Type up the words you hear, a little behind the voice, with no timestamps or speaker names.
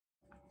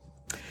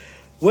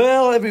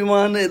Well,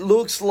 everyone, it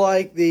looks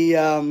like the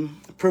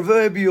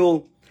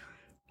proverbial,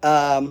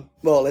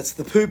 it's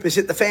the poop has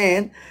hit the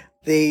fan.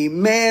 The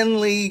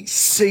Manly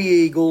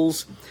Sea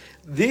Eagles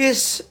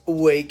this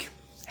week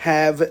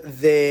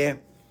have their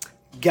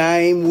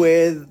game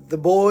where the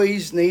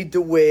boys need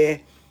to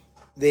wear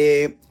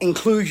their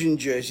inclusion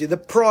jersey, the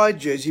pride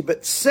jersey,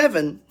 but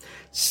seven,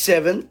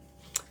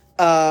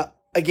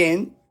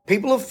 again,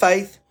 people of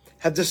faith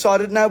have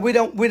decided, no, we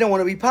don't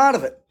want to be part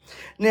of it.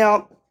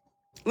 Now,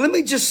 let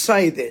me just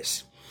say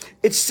this.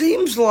 It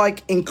seems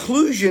like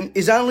inclusion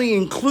is only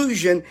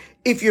inclusion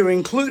if you're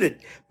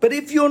included. But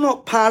if you're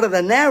not part of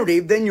the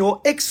narrative, then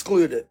you're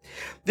excluded.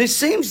 There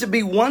seems to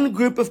be one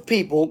group of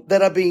people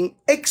that are being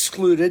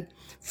excluded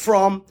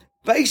from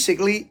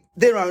basically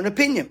their own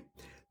opinion.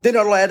 They're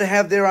not allowed to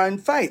have their own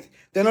faith.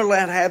 They're not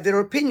allowed to have their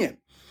opinion.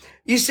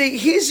 You see,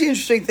 here's the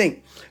interesting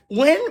thing.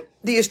 When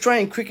the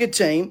Australian cricket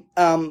team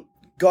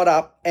got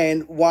up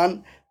and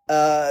won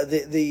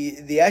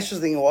the Ashes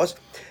thing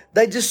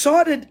they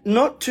decided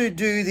not to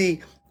do the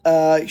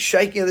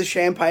shaking of the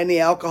champagne, the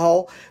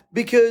alcohol,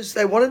 because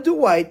they wanted to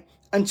wait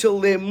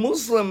until their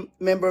Muslim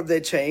member of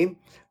their team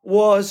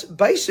was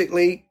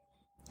basically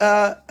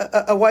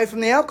away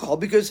from the alcohol,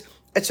 because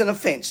it's an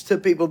offence to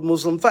people of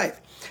Muslim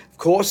faith. Of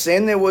course,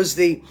 then there was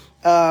the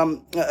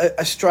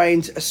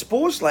Australian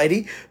sports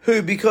lady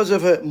who, because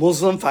of her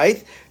Muslim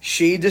faith,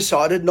 she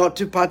decided not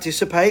to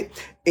participate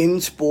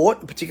in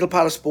sport, a particular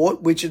part of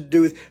sport, which had to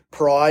do with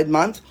Pride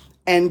Month.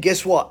 And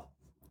guess what?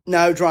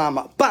 No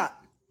drama. But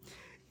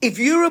if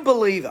you're a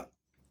believer,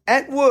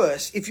 at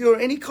worst, if you're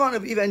any kind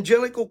of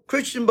evangelical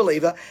Christian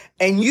believer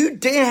and you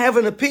dare have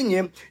an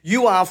opinion,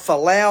 you are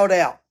fouled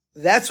out.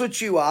 That's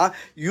what you are.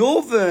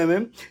 You're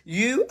vermin.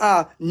 You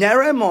are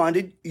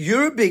narrow-minded.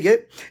 You're a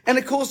bigot. And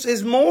of course,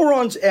 there's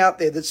morons out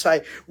there that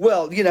say,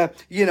 well,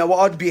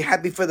 I'd be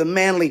happy for the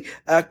Manly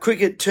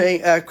cricket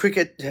team.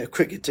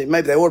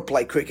 Maybe they ought to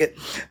play cricket.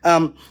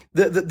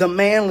 The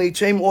Manly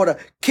team ought to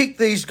kick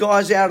these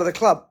guys out of the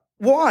club.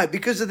 Why?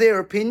 Because of their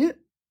opinion?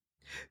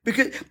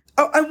 Because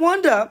I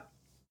wonder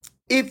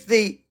if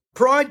the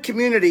Pride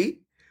community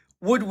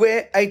would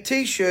wear a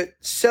T-shirt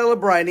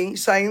celebrating,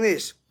 saying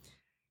this: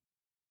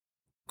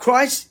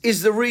 Christ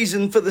is the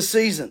reason for the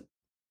season,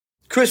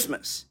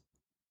 Christmas.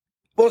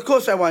 Well, of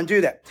course I won't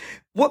do that.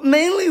 What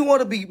Manly want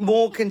to be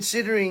more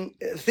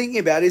thinking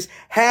about is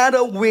how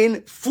to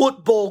win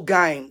football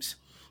games,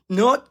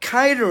 not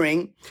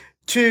catering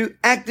to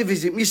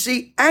activism. You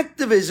see,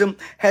 activism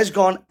has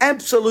gone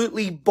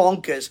absolutely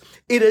bonkers.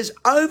 It has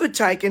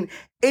overtaken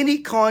any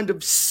kind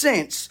of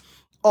sense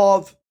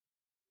of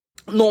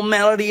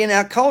normality in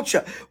our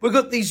culture. We've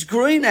got these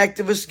green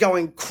activists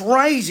going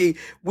crazy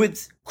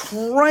with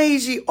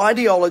crazy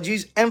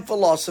ideologies and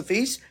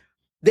philosophies.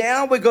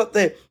 Now we've got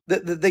the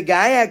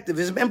gay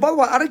activism. And by the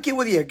way, I don't care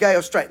whether you're gay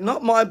or straight.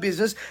 Not my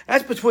business.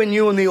 That's between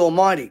you and the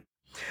Almighty.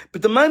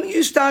 But the moment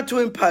you start to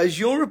impose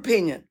your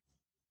opinion,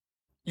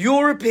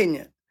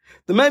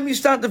 the moment you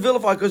start to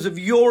vilify because of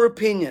your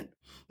opinion.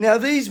 Now,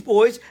 these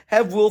boys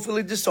have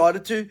willfully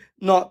decided to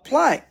not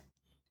play.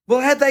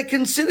 Well, had they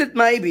considered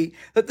maybe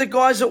that the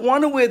guys that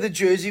want to wear the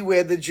jersey,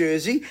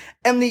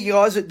 and the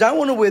guys that don't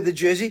want to wear the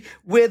jersey,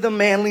 wear the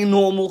Manly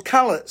normal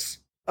colours?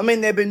 I mean,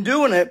 they've been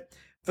doing it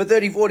for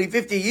 30, 40,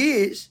 50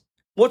 years.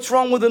 What's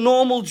wrong with a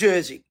normal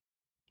jersey?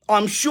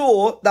 I'm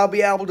sure they'll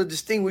be able to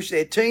distinguish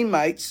their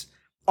teammates.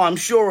 I'm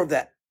sure of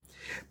that.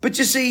 But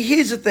you see,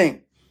 here's the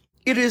thing.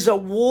 It is a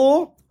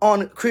war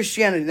on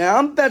Christianity. Now,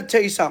 I'm about to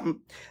tell you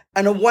something.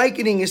 An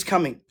awakening is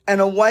coming.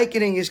 An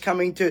awakening is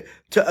coming to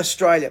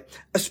Australia.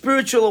 A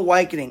spiritual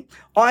awakening.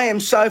 I am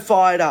so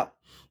fired up.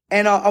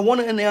 And I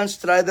want to announce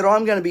today that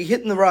I'm going to be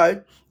hitting the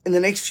road in the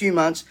next few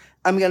months.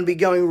 I'm going to be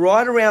going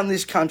right around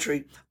this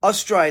country,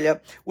 Australia,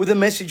 with a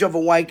message of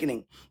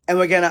awakening. And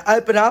we're going to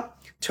open up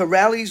to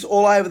rallies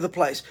all over the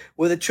place.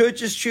 Whether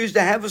churches choose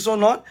to have us or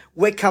not,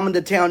 we're coming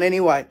to town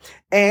anyway.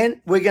 And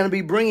we're going to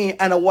be bringing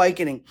an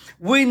awakening.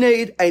 We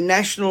need a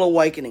national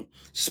awakening.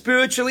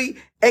 Spiritually,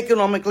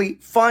 economically,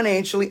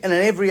 financially, and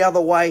in every other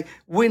way,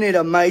 we need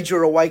a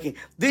major awakening.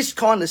 This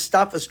kind of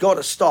stuff has got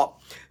to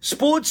stop.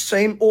 Sports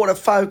team ought to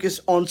focus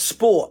on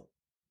sport.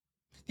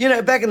 You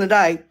know, back in the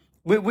day,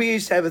 we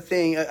used to have a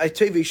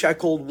TV show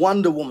called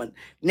Wonder Woman.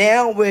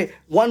 Now we're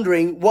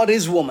wondering, what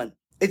is woman?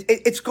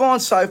 It's gone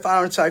so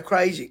far and so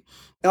crazy.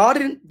 Now, I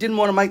didn't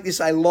want to make this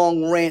a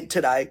long rant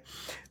today,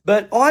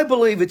 but I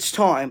believe it's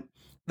time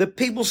that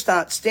people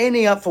start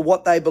standing up for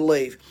what they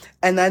believe,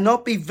 and they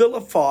not be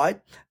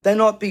vilified, they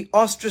not be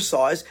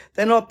ostracized,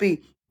 they not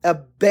be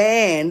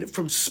banned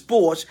from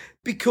sports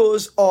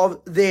because of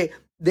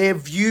their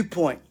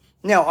viewpoint.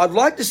 Now, I'd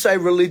like to say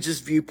religious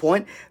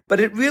viewpoint,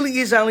 but it really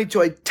is only to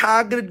a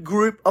targeted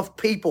group of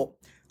people,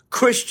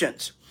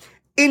 Christians.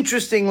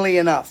 Interestingly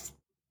enough,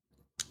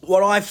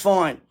 what I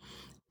find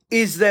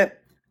is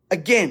that,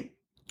 again,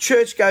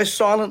 church goes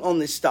silent on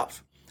this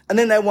stuff, and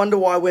then they wonder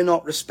why we're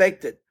not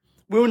respected.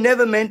 We were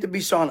never meant to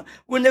be silent.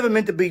 We were never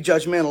meant to be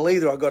judgmental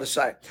either, I've got to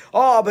say.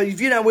 Oh, but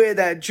if you don't wear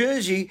that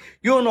jersey,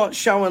 you're not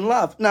showing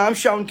love. No, I'm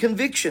showing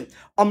conviction.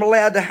 I'm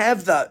allowed to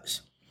have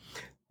those.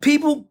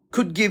 People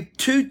could give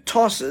two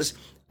tosses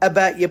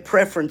about your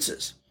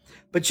preferences.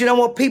 But you know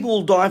what? People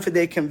will die for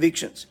their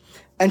convictions.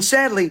 And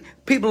sadly,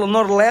 people are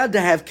not allowed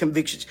to have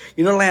convictions.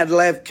 You're not allowed to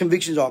have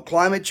convictions on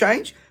climate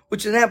change,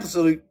 which is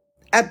an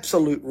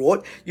absolute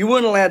rot. You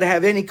weren't allowed to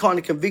have any kind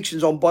of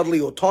convictions on bodily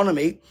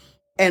autonomy.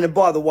 And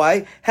by the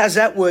way, how's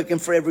that working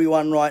for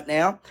everyone right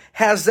now?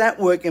 How's that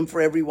working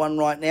for everyone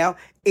right now?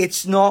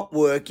 It's not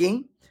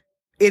working.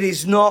 It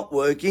is not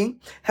working.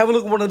 Have a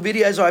look at one of the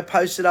videos I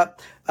posted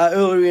up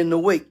earlier in the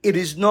week. It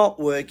is not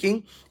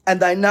working,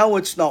 and they know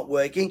it's not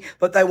working,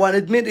 but they won't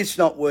admit it's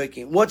not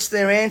working. What's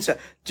their answer?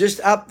 Just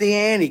up the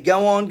ante.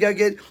 Go on, go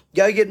get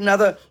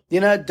another,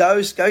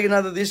 dose. Go get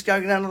another this. Go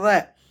get another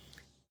that.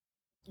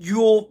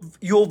 Your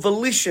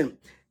volition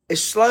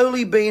is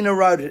slowly being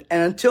eroded,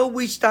 and until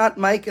we start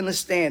making a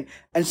stand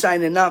and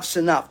saying enough's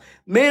enough,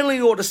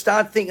 Manly ought to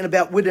start thinking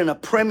about winning a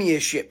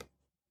premiership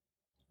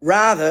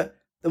rather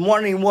than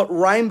wondering what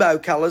rainbow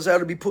colours they ought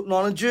to be putting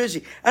on a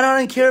jersey. And I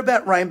don't care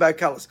about rainbow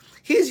colours.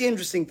 Here's the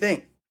interesting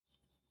thing.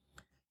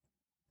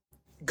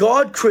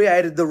 God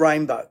created the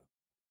rainbow.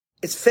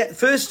 It's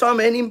first time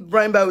any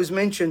rainbow is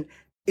mentioned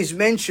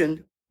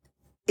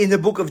in the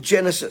book of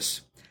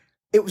Genesis.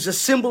 It was a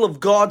symbol of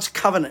God's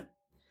covenant.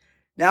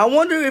 Now, I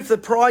wonder if the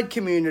Pride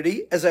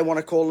community, as they want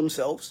to call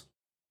themselves,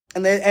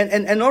 and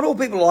not all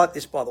people are like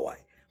this, by the way,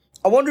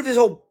 I wonder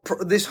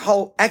if this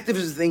whole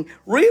activism thing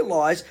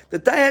realized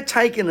that they had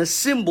taken a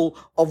symbol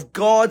of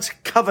God's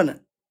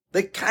covenant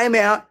that came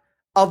out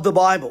of the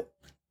Bible.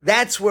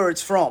 That's where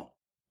it's from.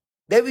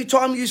 Every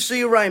time you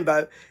see a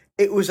rainbow,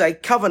 it was a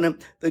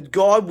covenant that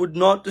God would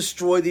not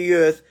destroy the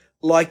earth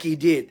like he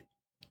did.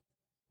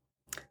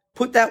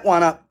 Put that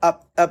one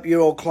up your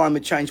old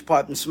climate change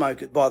pipe and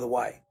smoke it, by the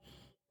way.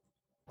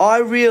 I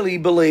really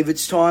believe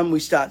it's time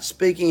we start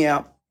speaking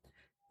out.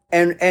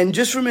 And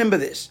just remember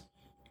this.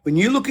 When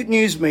you look at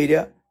news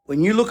media,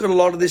 when you look at a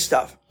lot of this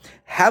stuff,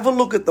 have a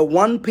look at the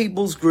one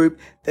people's group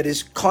that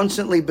is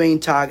constantly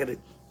being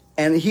targeted.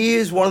 And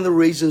here's one of the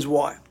reasons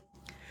why.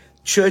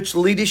 Church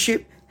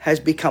leadership has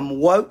become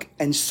woke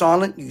and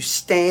silent. You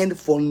stand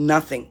for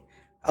nothing.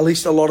 At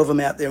least a lot of them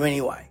out there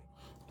anyway.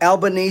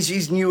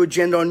 Albanese's new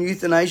agenda on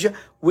euthanasia,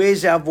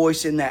 where's our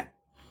voice in that?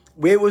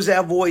 Where was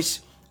our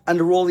voice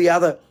under all the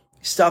other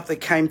stuff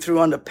that came through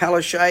under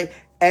Palaszczuk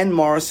and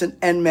Morrison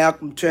and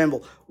Malcolm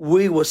Turnbull?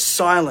 We were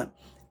silent.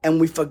 And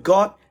we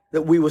forgot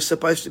that we were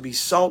supposed to be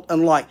salt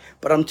and light.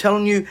 But I'm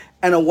telling you,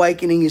 an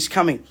awakening is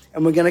coming.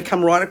 And we're going to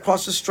come right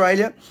across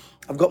Australia.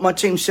 I've got my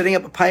team setting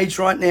up a page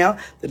right now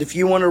that if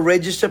you want to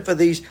register for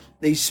these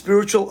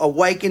spiritual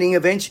awakening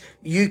events,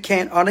 you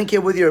can. I don't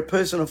care whether you're a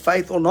person of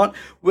faith or not.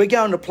 We're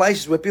going to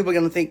places where people are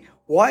going to think,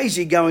 why is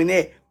he going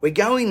there? We're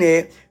going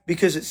there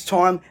because it's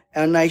time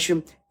our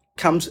nation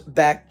comes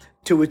back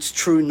to its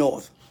true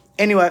north.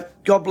 Anyway,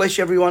 God bless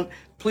you, everyone.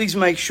 Please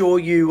make sure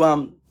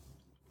you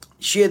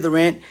share the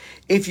rant.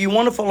 If you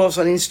want to follow us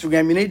on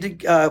Instagram, you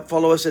need to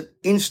follow us at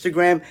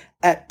Instagram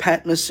at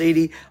Pat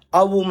Mesiti.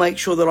 I will make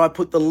sure that I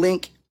put the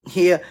link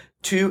here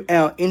to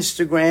our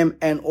Instagram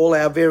and all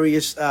our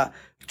various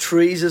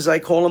trees, as they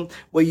call them,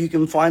 where you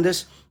can find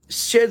us.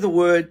 Share the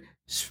word,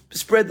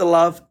 spread the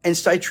love, and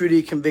stay true to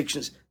your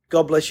convictions.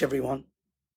 God bless you, everyone.